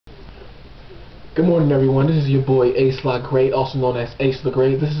Good morning, everyone. This is your boy Ace La Great, also known as Ace La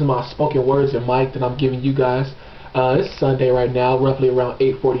Great. This is my spoken words and mic that I'm giving you guys. It's Sunday right now, roughly around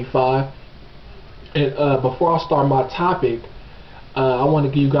 8:45. And before I start my topic, I want to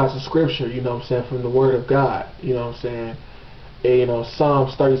give you guys a scripture, you know what I'm saying, from the Word of God, you know what I'm saying, and,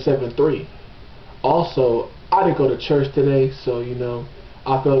 Psalms 37:3. Also, I didn't go to church today, so,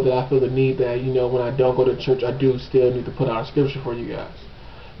 I feel the need that, when I don't go to church, I do still need to put out a scripture for you guys.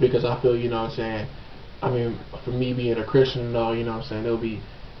 Because I feel, for me being a Christian and all, it'll be,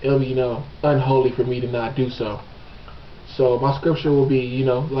 unholy for me to not do so. So my scripture will be,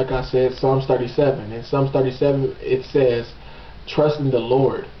 like I said, Psalms 37. In Psalms 37, it says, trust in the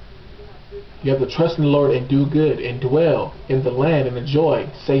Lord. You have to trust in the Lord and do good and dwell in the land and enjoy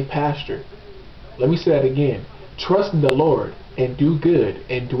safe pasture. Let me say that again. Trust in the Lord and do good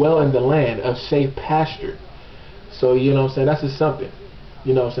and dwell in the land of safe pasture. So, that's just something. I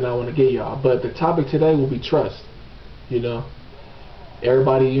want to get y'all. But the topic today will be trust.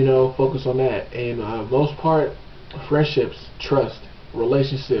 Everybody, focus on that. And most part, friendships, trust.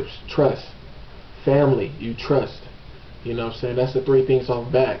 Relationships, trust. Family, you trust. That's the three things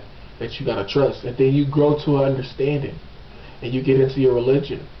off back that you gotta trust. And then you grow to an understanding. And you get into your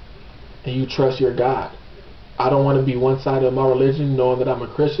religion. And you trust your God. I don't want to be one side of my religion knowing that I'm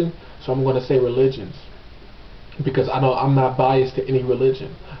a Christian. So I'm going to say religions. Because I know I'm not biased to any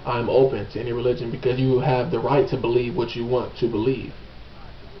religion. I'm open to any religion because you have the right to believe what you want to believe.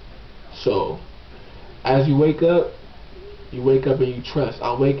 So, as you wake up and you trust.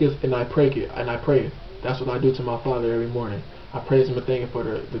 I wake up and I pray. That's what I do to my Father every morning. I praise Him and thank Him for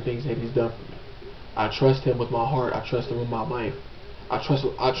the things that He's done for me. I trust Him with my heart. I trust Him with my life. I trust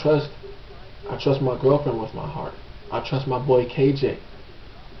my girlfriend with my heart. I trust my boy KJ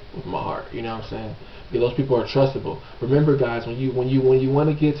with my heart. You know what I'm saying? Because those people are trustable. Remember, guys, when you want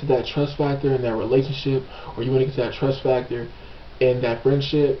to get to that trust factor in that relationship, or you want to get to that trust factor in that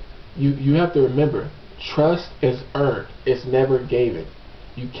friendship, you have to remember, trust is earned. It's never given.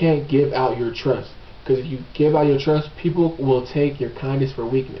 You can't give out your trust, because if you give out your trust, people will take your kindness for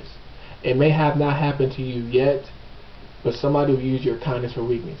weakness. It may have not happened to you yet, but somebody will use your kindness for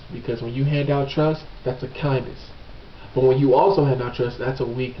weakness. Because when you hand out trust, that's a kindness. But when you also hand out trust, that's a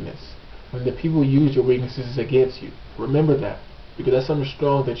weakness. When the people use your weaknesses against you, remember that, because that's something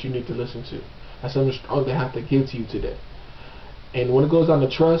strong that you need to listen to. That's something strong they have to give to you today. And when it goes on to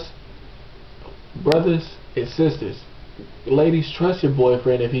trust, brothers and sisters, ladies, trust your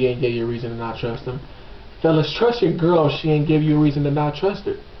boyfriend if he ain't give you a reason to not trust him. Fellas, trust your girl if she ain't give you a reason to not trust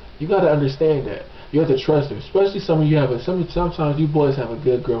her. You got to understand that. You have to trust her. Especially sometimes you boys have a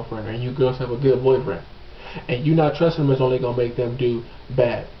good girlfriend and you girls have a good boyfriend. And you not trusting them is only going to make them do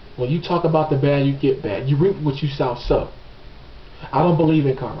bad. When you talk about the bad, you get bad. You reap what you sow. I don't believe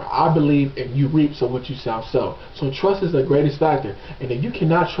in karma. I believe in you reap what you sow. So trust is the greatest factor. And if you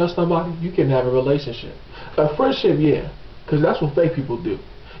cannot trust somebody, you can have a relationship. A friendship, yeah, because that's what fake people do.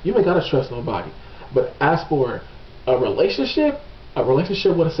 You ain't got to trust nobody. But as for a relationship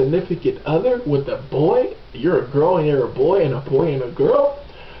with a significant other, with a boy, you're a girl and you're a boy and a girl,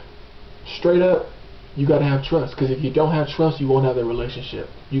 straight up, you got to have trust. Because if you don't have trust, you won't have the relationship.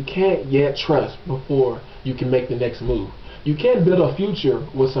 You can't yet trust before you can make the next move. You can't build a future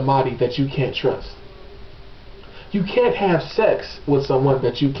with somebody that you can't trust. You can't have sex with someone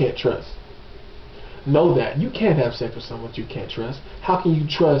that you can't trust. Know that. You can't have sex with someone you can't trust. How can you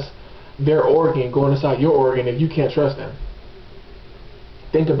trust their organ going inside your organ if you can't trust them?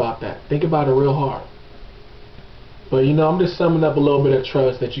 Think about that. Think about it real hard. But I'm just summing up a little bit of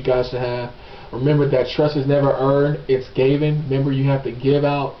trust that you guys should have. Remember that trust is never earned, it's given. Remember, you have to give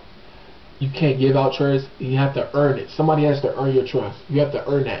out. You can't give out trust, you have to earn it. Somebody has to earn your trust. You have to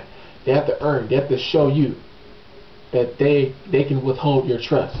earn that. They have to earn, they have to show you that they can withhold your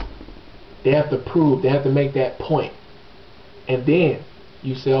trust. They have to prove, they have to make that point. And then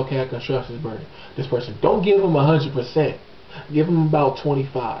you say, okay, I can trust this person. Don't give them 100%. Give them about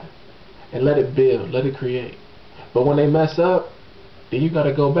 25. And let it build, let it create. But when they mess up, then you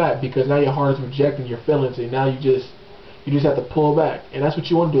gotta go back, because now your heart is rejecting your feelings, and now you just have to pull back. And that's what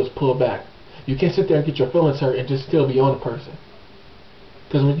you want to do, is pull back. You can't sit there and get your feelings hurt and just still be on the person.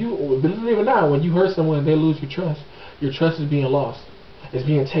 Because believe it or not, when you hurt someone and they lose your trust is being lost. It's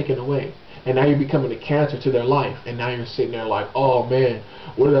being taken away. And now you're becoming a cancer to their life. And now you're sitting there like, oh man,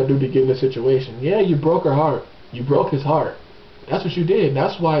 what did I do to get in this situation? Yeah, you broke her heart. You broke his heart. That's what you did.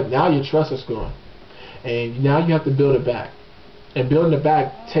 That's why now your trust is gone. And now you have to build it back. And building it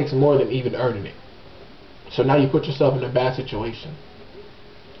back takes more than even earning it. So now you put yourself in a bad situation.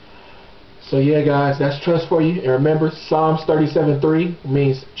 So yeah, guys, that's trust for you. And remember, Psalms 37:3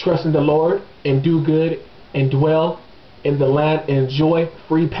 means trust in the Lord and do good and dwell in the land and enjoy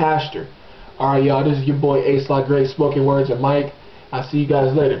free pasture. Alright, y'all, this is your boy Ace Lock Great Spoken Words and Mike. I'll see you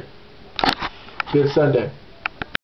guys later. Good Sunday.